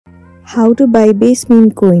How to buy base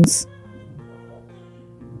meme coins.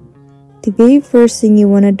 The very first thing you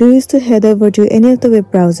want to do is to head over to any of the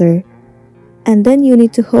web browser, and then you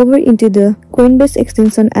need to hover into the Coinbase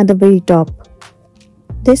extension at the very top.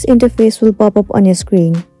 This interface will pop up on your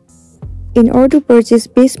screen. In order to purchase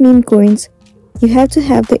base meme coins, you have to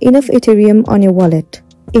have enough Ethereum on your wallet.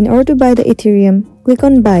 In order to buy the Ethereum, click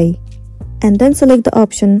on Buy, and then select the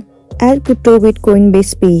option Add Crypto with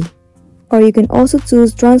Coinbase Pay. Or you can also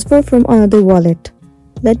choose Transfer from another wallet.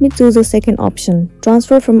 Let me choose the second option,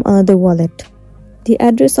 Transfer from another wallet. The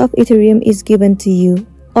address of Ethereum is given to you.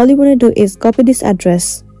 All you want to do is copy this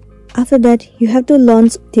address. After that, you have to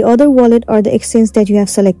launch the other wallet or the exchange that you have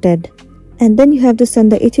selected. And then you have to send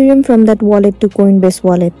the Ethereum from that wallet to Coinbase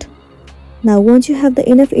wallet. Now once you have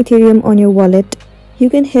enough Ethereum on your wallet, you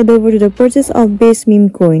can head over to the purchase of base meme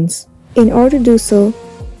coins. In order to do so,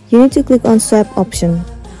 you need to click on Swap option.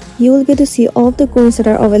 You will get to see all of the coins that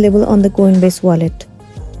are available on the Coinbase wallet.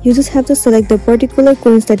 You just have to select the particular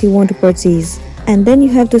coins that you want to purchase, and then you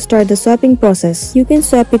have to start the swapping process. You can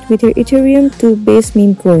swap it with your Ethereum to base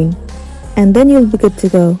meme coin, and then you'll be good to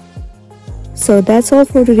go. So that's all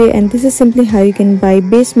for today, and this is simply how you can buy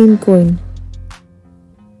base meme coin.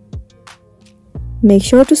 Make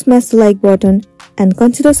sure to smash the like button and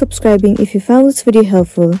consider subscribing if you found this video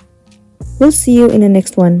helpful. We'll see you in the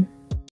next one.